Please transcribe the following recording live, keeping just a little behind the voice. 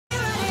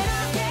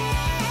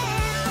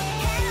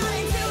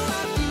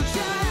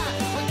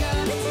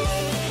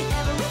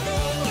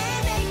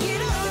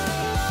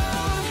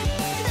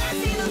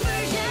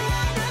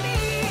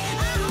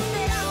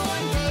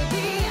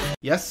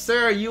Yes,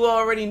 sir, you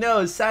already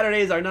know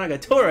Saturdays are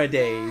Nagatoro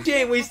days. She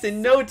ain't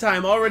wasting no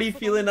time, already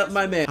feeling up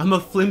my man. I'm a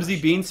flimsy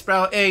bean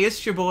sprout. Hey,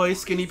 it's your boy,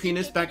 Skinny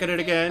Penis, back at it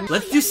again.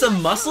 Let's do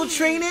some muscle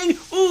training?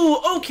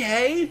 Ooh,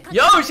 okay.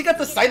 Yo, she got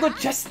the side of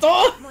chest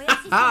though?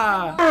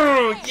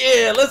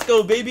 Yeah, let's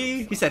go,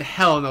 baby. He said,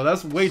 hell no,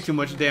 that's way too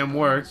much damn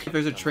work. If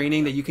there's a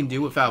training that you can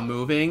do without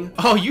moving.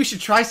 Oh, you should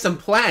try some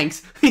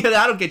planks. Yeah,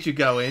 that'll get you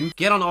going.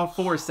 Get on all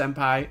fours,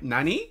 senpai.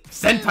 Nani?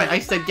 Senpai, I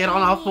said get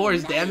on all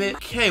fours, damn it.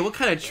 Okay, what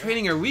kind of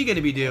training are we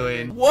gonna be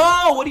doing?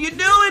 Whoa, what are you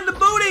doing? The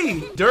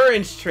booty!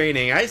 Endurance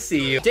training, I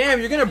see you. Damn,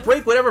 you're gonna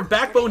break whatever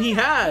backbone he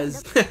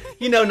has.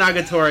 You know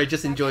Nagatoro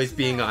just enjoys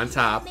being on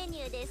top.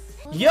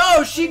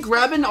 Yo, she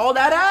grabbing all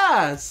that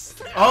ass.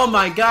 Oh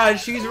my god,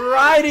 she's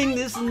riding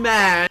this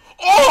man.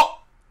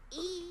 Oh!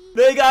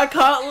 They got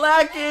caught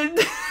lacking.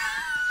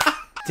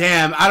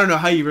 Damn, I don't know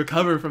how you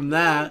recover from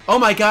that. Oh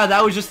my god,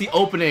 that was just the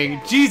opening.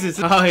 Jesus.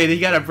 Oh, hey, they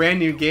got a brand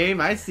new game?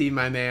 I see,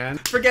 my man.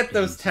 Forget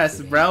those tests,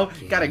 bro.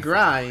 Gotta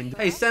grind.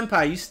 Hey,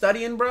 senpai, you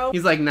studying, bro?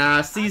 He's like,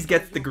 nah, C's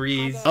gets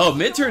degrees. Oh,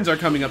 midterms are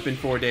coming up in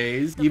 4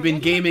 days. You've been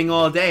gaming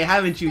all day,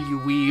 haven't you, you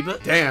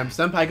weeb? Damn,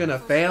 senpai gonna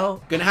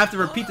fail? Gonna have to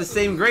repeat the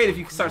same grade if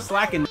you start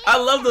slacking.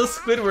 I love those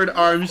Squidward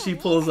arms she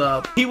pulls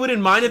up. He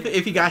wouldn't mind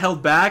if he got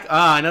held back.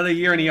 Ah, another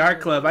year in the art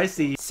club, I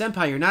see.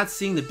 Senpai, you're not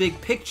seeing the big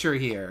picture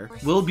here.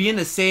 We'll be in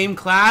the same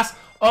class.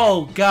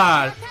 Oh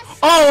god.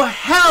 Oh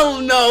hell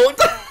no.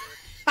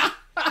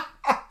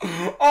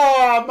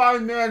 Oh, my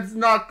man's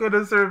not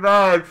gonna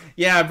survive.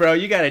 Yeah, bro,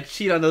 you gotta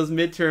cheat on those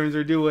midterms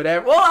or do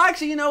whatever. Well,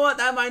 actually, you know what?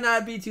 That might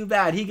not be too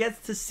bad. He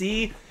gets to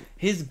see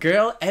his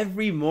girl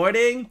every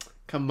morning.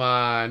 Come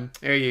on.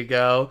 There you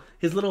go.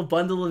 His little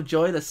bundle of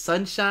joy, the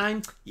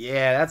sunshine.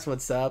 Yeah, that's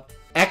what's up.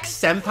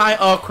 Ex-senpai?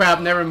 Oh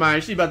crap, never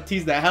mind. She's about to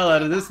tease the hell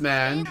out of this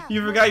man.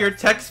 You forgot your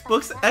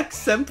textbooks,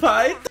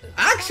 ex-senpai?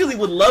 I actually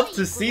would love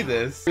to see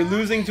this. You're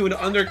losing to an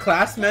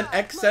underclassman,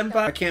 ex-senpai?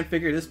 I can't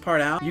figure this part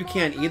out. You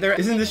can't either.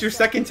 Isn't this your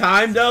second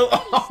time though?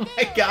 Oh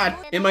my god.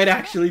 It might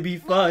actually be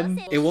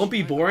fun. It won't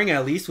be boring,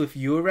 at least with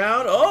you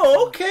around.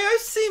 Oh, okay, I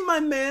see,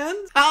 my man.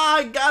 Ah,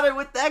 I got it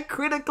with that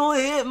critical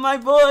hit, my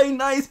boy.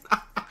 Nice.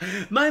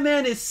 My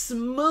man is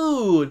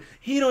smooth.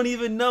 He don't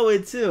even know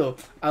it too.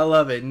 I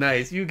love it.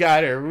 Nice. You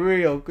got it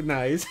real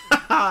nice.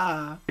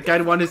 Like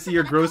I'd want to see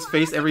your gross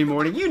face every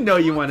morning. You know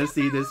you want to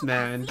see this,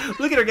 man.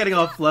 Look at her getting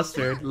all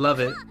flustered.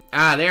 Love it.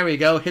 Ah, there we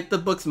go. Hit the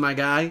books, my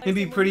guy. It'd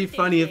be pretty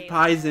funny if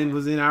Paizen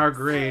was in our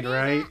grade,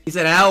 right? He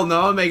said, hell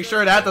no. Make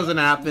sure that doesn't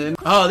happen.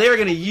 Oh, they were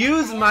going to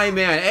use my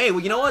man. Hey,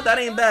 well, you know what? That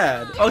ain't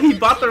bad. Oh, he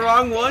bought the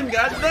wrong one?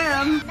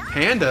 Goddamn.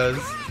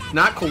 Pandas,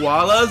 not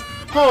koalas.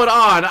 Hold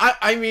on.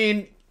 I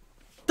mean...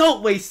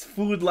 Don't waste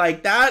food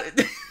like that.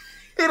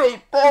 It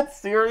ain't that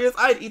serious.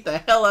 I'd eat the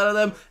hell out of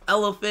them.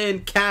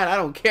 Elephant, cat, I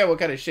don't care what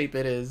kind of shape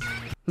it is.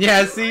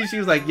 Yeah, see, she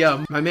was like,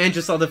 yo, my man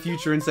just saw the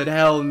future and said,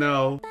 hell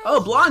no.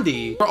 Oh,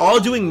 Blondie. We're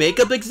all doing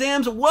makeup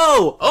exams?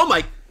 Whoa. Oh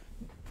my.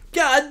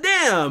 God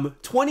damn.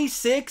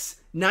 26,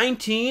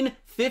 19,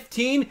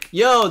 15.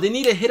 Yo, they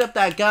need to hit up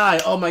that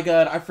guy. Oh my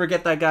god, I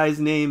forget that guy's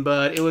name,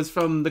 but it was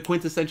from the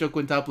Quintessential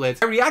Quintuplets.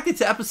 I reacted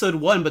to episode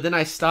 1, but then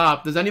I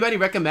stopped. Does anybody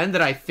recommend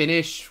that I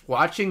finish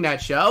watching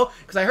that show?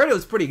 Because I heard it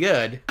was pretty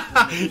good.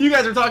 You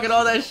guys are talking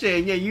all that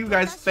shit. Yeah, you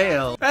guys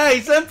fail.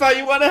 Hey, senpai,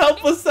 you want to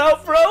help us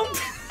out, bro?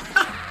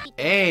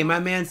 Hey, my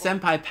man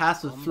senpai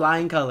passed with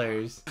flying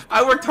colors.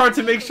 I worked hard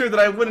to make sure that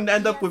I wouldn't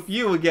end up with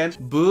you again.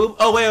 Boob?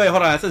 Oh, wait,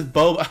 hold on. It says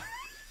boba.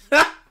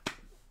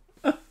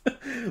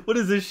 What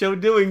is this show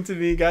doing to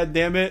me, god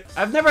damn it?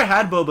 I've never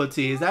had boba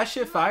tea. Is that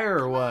shit fire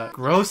or what?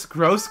 Gross,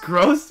 gross,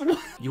 gross?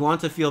 You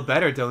want to feel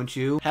better, don't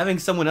you? Having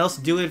someone else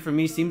do it for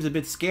me seems a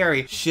bit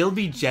scary. She'll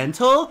be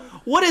gentle?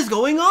 What is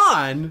going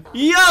on?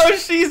 Yo,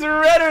 she's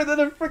redder than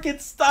a freaking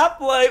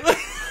stoplight.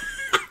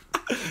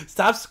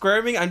 Stop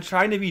squirming. I'm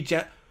trying to be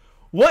gentle.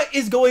 What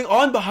is going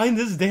on behind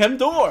this damn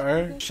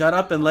door? Shut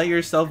up and let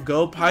yourself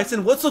go,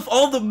 Paizen. What's with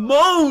all the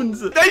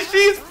moans? That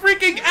she's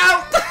freaking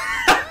out.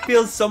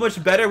 Feels so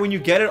much better when you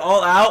get it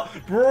all out.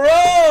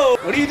 Bro,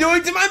 what are you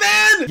doing to my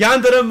man?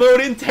 Yandere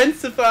mode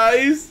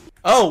intensifies.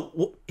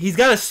 Oh, he's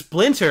got a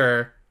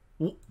splinter.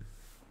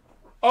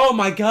 Oh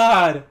my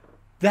god.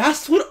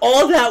 That's what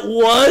all that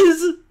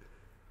was?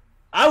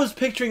 I was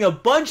picturing a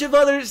bunch of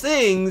other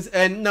things,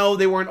 and no,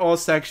 they weren't all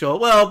sexual.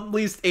 Well, at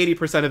least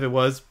 80% of it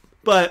was.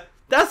 But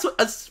that's what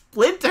a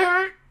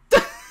splinter?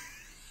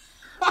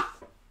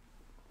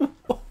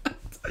 What?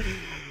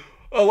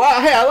 Oh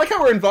wow, hey, I like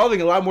how we're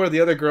involving a lot more of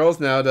the other girls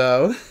now,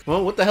 though.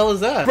 Well, what the hell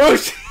is that? Bro,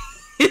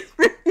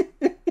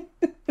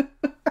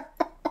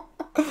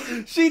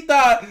 she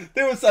thought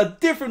there was a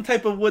different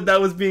type of wood that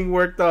was being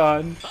worked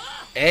on.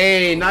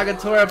 Hey,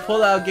 Nagatoro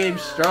pull-out game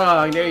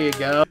strong. There you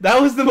go.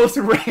 That was the most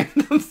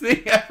random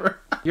thing ever.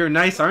 You're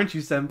nice, aren't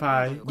you,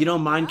 senpai? You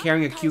don't mind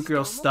carrying a cute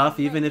girl's stuff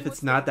even if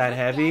it's not that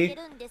heavy?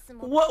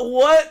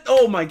 What?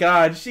 Oh my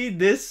god, she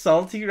this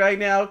salty right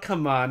now?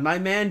 Come on, my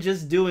man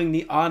just doing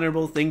the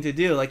honorable thing to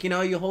do. Like, you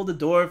know, you hold the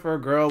door for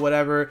a girl,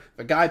 whatever. If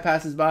a guy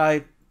passes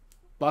by,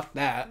 fuck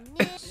that.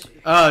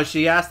 Oh,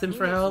 she asked him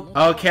for help?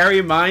 Oh,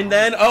 carry mine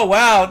then? Oh,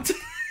 wow.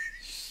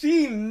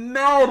 She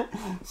mad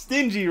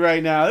stingy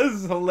right now. This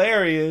is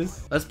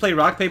hilarious. Let's play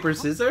rock, paper,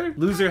 scissors.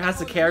 Loser has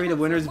to carry the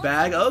winner's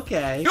bag.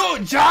 Okay. Yo,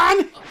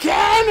 John!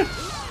 Ken!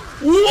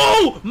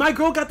 Whoa! My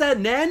girl got that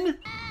Nen?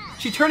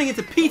 She's turning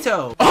into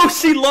Pito. Oh,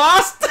 she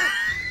lost?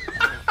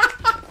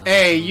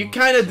 Hey, you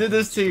kind of did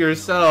this to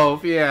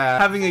yourself, yeah.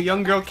 Having a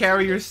young girl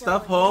carry your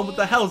stuff home? What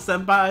the hell,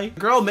 senpai?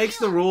 Girl makes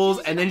the rules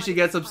and then she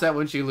gets upset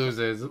when she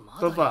loses.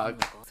 What the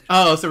fuck?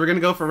 Oh, so we're gonna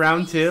go for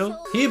round 2?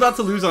 He about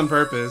to lose on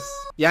purpose.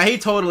 Yeah, he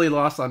totally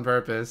lost on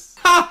purpose.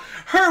 Ha!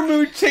 Her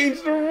mood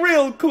changed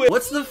real quick.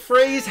 What's the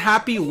phrase,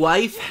 happy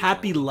wife,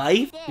 happy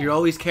life? You're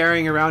always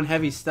carrying around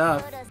heavy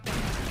stuff.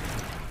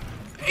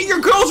 Hey, your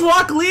girl's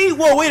Rock Lee?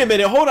 Whoa, wait a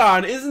minute, hold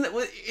on.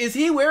 Is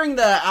he wearing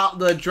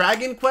the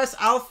Dragon Quest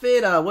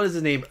outfit? What is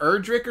his name?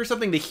 Erdrick or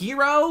something? The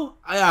hero?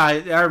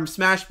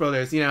 Smash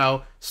Brothers, you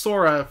know,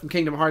 Sora from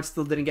Kingdom Hearts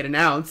still didn't get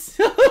announced.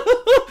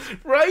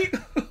 Right?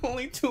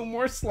 Only 2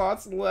 more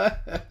slots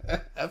left.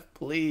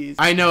 Please.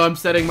 I know I'm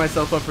setting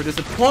myself up for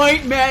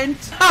disappointment.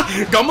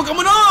 Come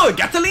on,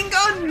 Gatling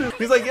gun.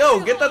 He's like, yo,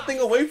 get that thing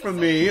away from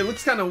me. It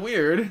looks kind of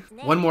weird.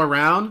 One more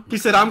round. He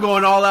said, I'm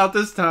going all out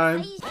this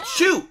time.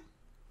 Shoot.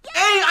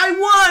 Hey,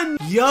 I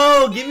won!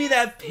 Yo, give me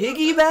that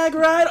piggyback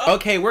ride.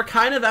 Okay, we're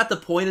kind of at the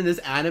point in this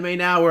anime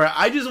now where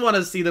I just want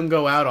to see them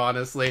go out,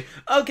 honestly.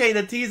 Okay,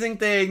 the teasing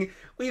thing,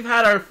 we've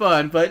had our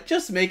fun, but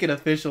just make it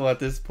official at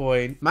this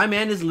point. My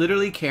man is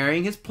literally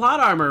carrying his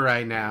plot armor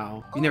right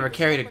now. You never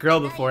carried a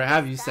girl before,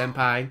 have you,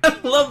 senpai? I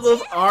love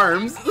those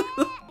arms.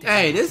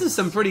 Hey, this is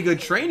some pretty good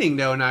training,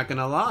 though, not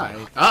gonna lie.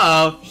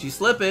 Uh-oh, she's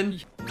slipping.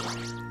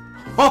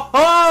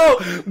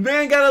 Oh,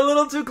 man got a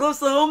little too close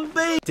to home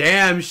base.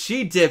 Damn,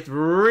 she dipped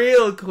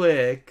real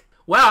quick.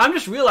 Wow, I'm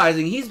just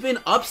realizing he's been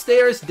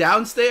upstairs,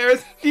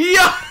 downstairs.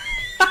 Yeah,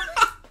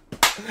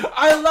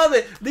 I love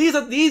it. These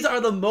are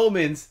the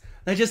moments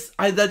that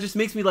just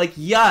makes me like,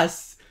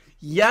 yes,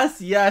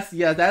 yes, yes,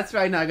 yes. That's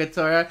right,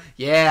 Nagatoro.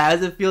 Yeah, how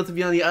does it feel to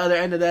be on the other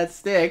end of that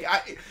stick?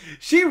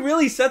 She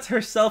really sets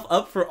herself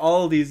up for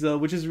all of these though,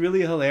 which is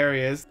really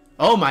hilarious.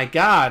 Oh my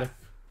god,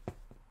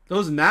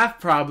 those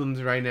math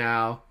problems right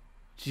now.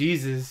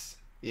 Jesus.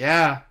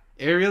 Yeah,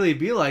 it really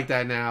be like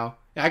that now.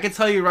 I can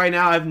tell you right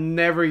now, I've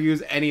never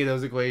used any of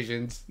those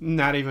equations.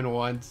 Not even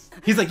once.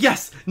 He's like,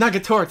 yes,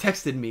 Nagatoro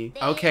texted me.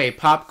 Okay,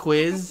 pop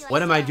quiz.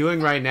 What am I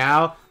doing right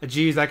now?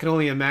 Jeez, I can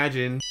only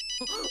imagine.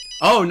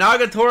 Oh,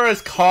 Nagatoro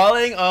is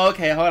calling? Oh,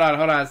 okay, hold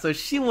on. So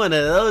she one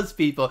of those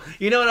people.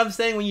 You know what I'm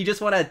saying? When you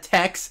just want to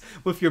text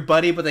with your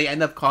buddy, but they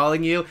end up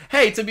calling you.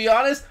 Hey, to be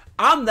honest,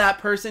 I'm that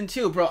person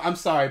too, bro. I'm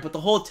sorry, but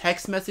the whole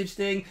text message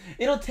thing,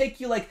 it'll take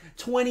you like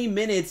 20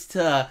 minutes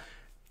to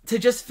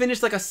just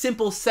finish like a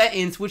simple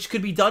sentence, which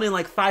could be done in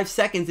like 5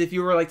 seconds if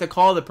you were like to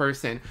call the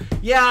person.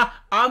 Yeah,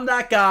 I'm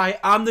that guy.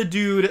 I'm the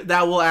dude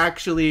that will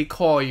actually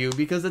call you,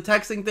 because the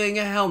texting thing,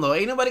 hell no.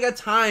 Ain't nobody got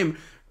time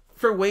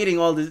for waiting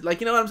all this, like,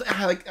 you know what I'm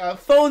saying? Like,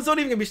 phones, don't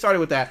even get me started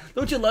with that.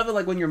 Don't you love it,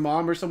 like, when your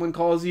mom or someone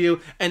calls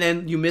you, and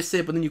then you miss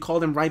it, but then you call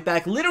them right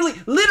back,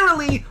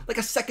 literally, like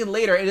a second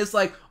later, and it's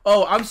like,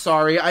 oh, I'm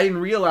sorry, I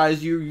didn't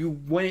realize you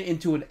went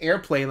into an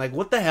airplane, like,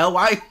 what the hell,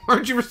 why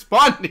aren't you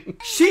responding?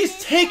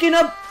 She's taking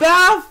a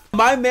bath!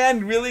 My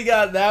man really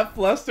got that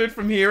flustered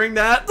from hearing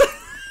that.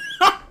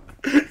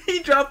 He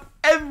dropped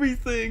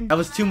everything. That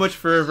was too much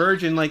for a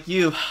virgin like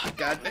you.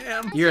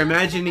 Goddamn. You're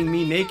imagining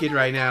me naked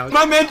right now.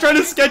 My man trying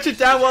to sketch it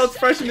down while it's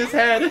fresh in his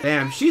head.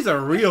 Damn, she's a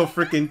real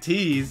freaking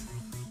tease.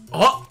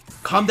 Oh,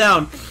 calm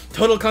down.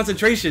 Total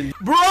concentration.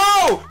 Bro,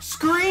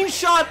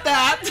 screenshot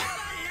that.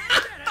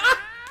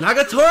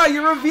 Nagatoro,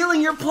 you're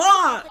revealing your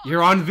plot.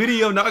 You're on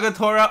video,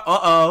 Nagatoro.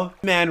 Uh-oh.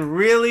 Man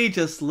really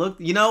just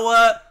looked, you know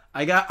what?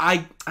 I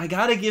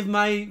gotta give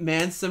my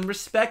man some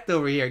respect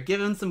over here.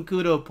 Give him some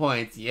kudo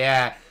points.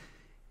 Yeah.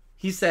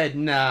 He said,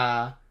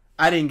 nah,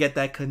 I didn't get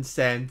that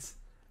consent.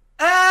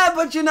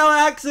 But you know,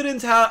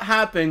 accidents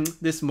happen.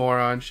 This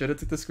moron should have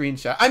took the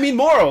screenshot. I mean,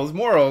 morals.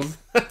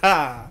 Look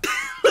at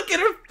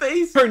her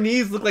face. Her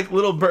knees look like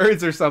little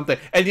birds or something.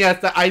 And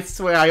yes, I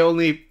swear I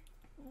only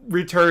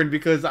returned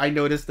because I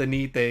noticed the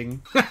knee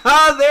thing.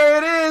 There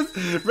it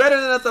is.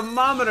 Redder than a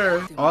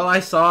thermometer. All I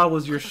saw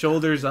was your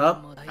shoulders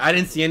up. I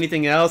didn't see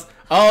anything else.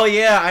 Oh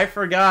yeah, I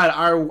forgot.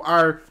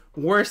 Our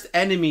worst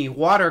enemy,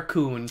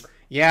 Water-kun.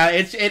 Yeah,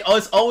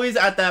 it's always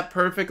at that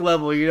perfect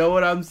level, you know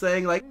what I'm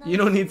saying? Like, you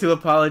don't need to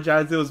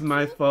apologize, it was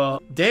my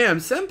fault. Damn,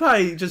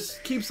 senpai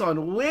just keeps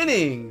on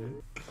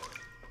winning.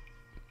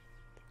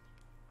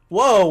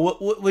 Whoa,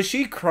 was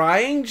she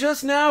crying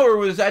just now, or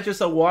was that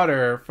just a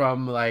water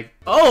from, like...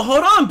 Oh,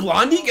 hold on,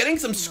 Blondie getting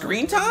some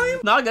screen time?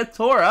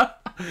 Nagatoro.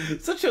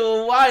 Such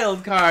a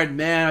wild card,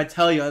 man. I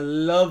tell you, I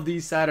love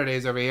these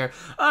Saturdays over here.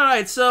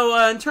 Alright,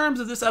 so in terms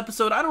of this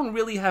episode, I don't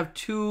really have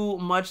too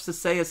much to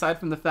say aside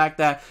from the fact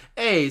that,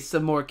 A,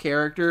 some more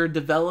character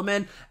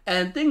development,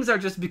 and things are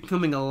just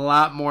becoming a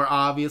lot more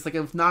obvious. Like,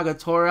 with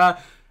Nagatoro,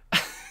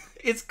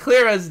 it's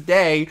clear as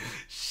day.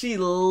 She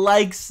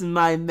likes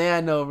my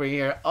man over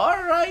here.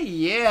 Alright,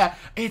 yeah.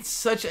 It's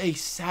such a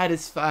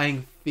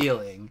satisfying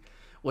feeling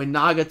when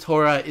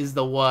Nagatoro is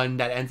the one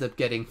that ends up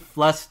getting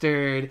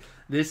flustered,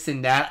 this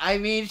and that. I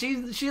mean,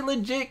 she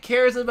legit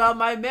cares about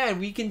my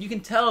man. You can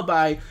tell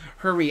by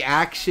her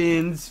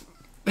reactions,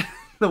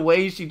 the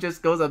way she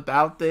just goes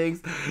about things.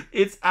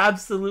 It's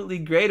absolutely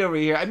great over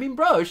here. I mean,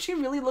 bro, is she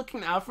really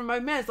looking out for my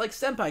man? It's like,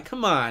 senpai,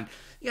 come on.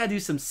 You gotta do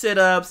some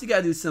sit-ups, you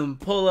gotta do some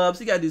pull-ups,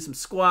 you gotta do some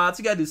squats,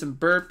 you gotta do some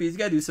burpees, you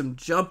gotta do some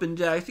jumping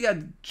jacks, you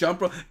gotta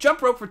jump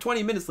rope for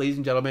 20 minutes, ladies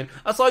and gentlemen.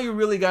 That's all you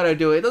really gotta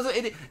do.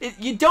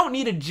 You don't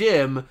need a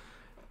gym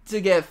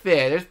to get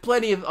fit. There's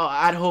plenty of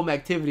at-home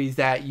activities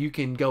that you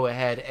can go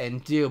ahead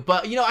and do.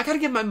 But, you know, I gotta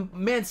give my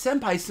man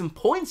senpai some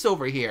points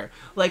over here.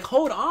 Like,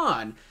 hold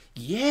on.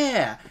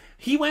 Yeah.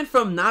 He went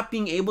from not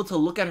being able to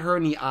look at her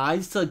in the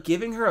eyes to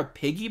giving her a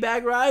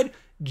piggyback ride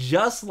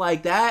just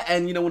like that.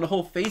 And, you know, when the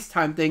whole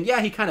FaceTime thing,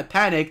 yeah, he kind of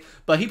panicked,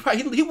 but he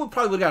would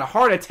probably got a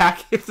heart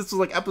attack if this was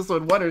like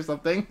episode 1 or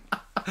something.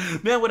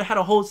 Man would have had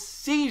a whole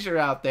seizure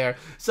out there.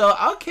 So,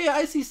 okay,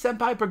 I see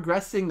senpai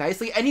progressing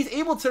nicely, and he's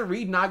able to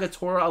read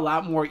Nagatoro a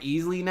lot more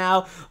easily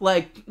now.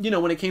 Like, you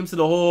know, when it came to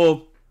the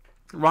whole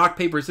rock,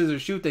 paper,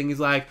 scissors, shoot thing, he's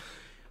like,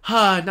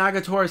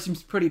 Nagatoro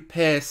seems pretty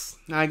pissed.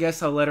 I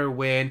guess I'll let her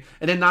win.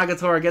 And then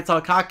Nagatoro gets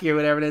all cocky or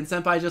whatever, and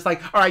then senpai's just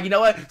like, alright, you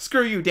know what?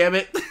 Screw you, damn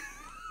it.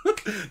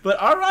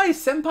 But alright,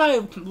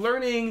 senpai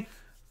learning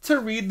to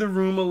read the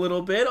room a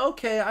little bit.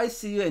 Okay, I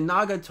see you. And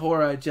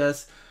Nagatoro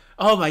just,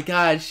 oh my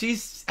god,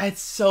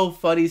 it's so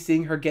funny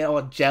seeing her get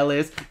all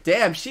jealous.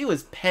 Damn, she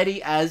was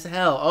petty as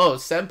hell. Oh,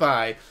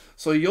 senpai,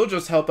 so you'll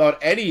just help out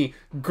any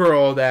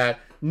girl that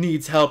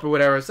needs help or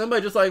whatever.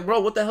 Somebody just like, bro,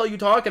 what the hell are you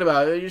talking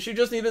about? She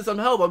just needed some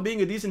help. I'm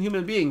being a decent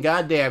human being.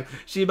 Goddamn.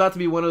 She about to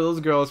be one of those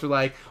girls who are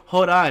like,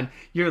 hold on,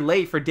 you're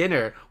late for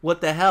dinner. What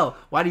the hell?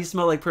 Why do you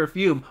smell like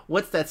perfume?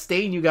 What's that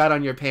stain you got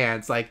on your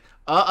pants? Like,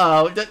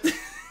 uh-oh.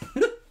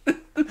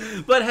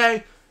 But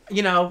hey,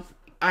 you know,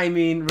 I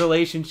mean,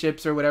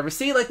 relationships or whatever.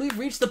 See, like, we've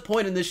reached the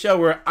point in this show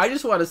where I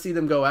just want to see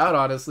them go out,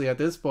 honestly, at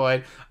this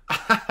point.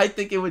 I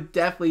think it would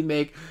definitely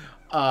make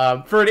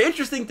for an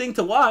interesting thing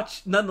to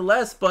watch,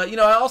 nonetheless. But, you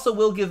know, I also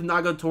will give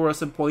Nagatoro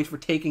some points for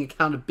taking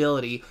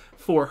accountability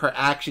for her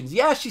actions.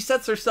 Yeah, she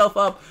sets herself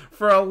up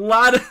for a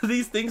lot of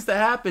these things to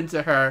happen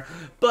to her.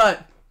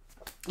 But,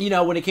 you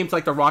know, when it came to,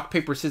 like, the rock,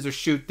 paper, scissors,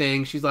 shoot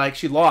thing, she's like,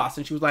 she lost.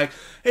 And she was like,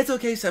 it's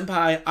okay,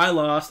 senpai, I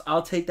lost.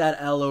 I'll take that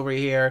L over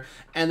here.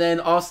 And then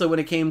also when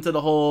it came to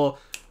the whole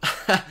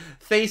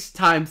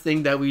FaceTime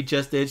thing that we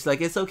just did, she's like,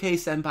 it's okay,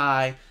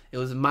 senpai. It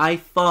was my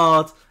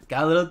fault.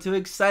 Got a little too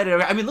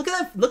excited. I mean, look at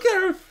that. Look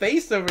at her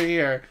face over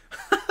here.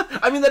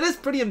 I mean, that is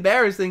pretty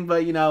embarrassing,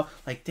 but, you know,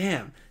 like,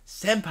 damn,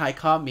 senpai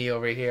caught me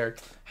over here.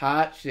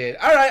 Hot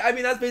shit. All right, I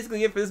mean, that's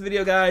basically it for this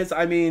video, guys.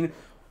 I mean,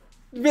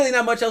 really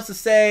not much else to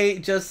say.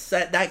 Just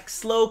that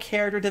slow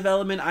character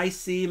development. I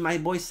see my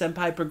boy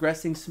senpai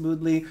progressing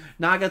smoothly.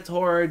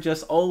 Nagatoro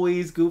just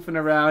always goofing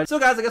around. So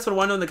guys, I guess what I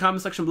want to know in the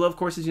comment section below, of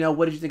course, is, you know,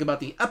 what did you think about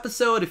the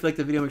episode? If you liked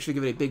the video, make sure to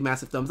give it a big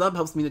massive thumbs up.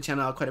 Helps me the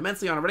channel out quite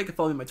immensely. On already, you can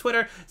follow me on my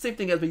Twitter. Same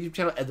thing as my YouTube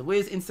channel,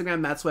 EdTheWiz,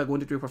 Instagram,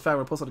 MattSwag123 profile,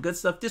 where I post all the good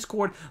stuff.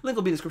 Discord, link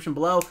will be in the description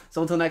below.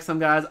 So until next time,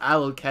 guys, I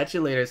will catch you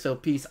later. So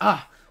peace.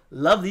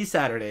 Love these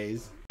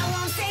Saturdays.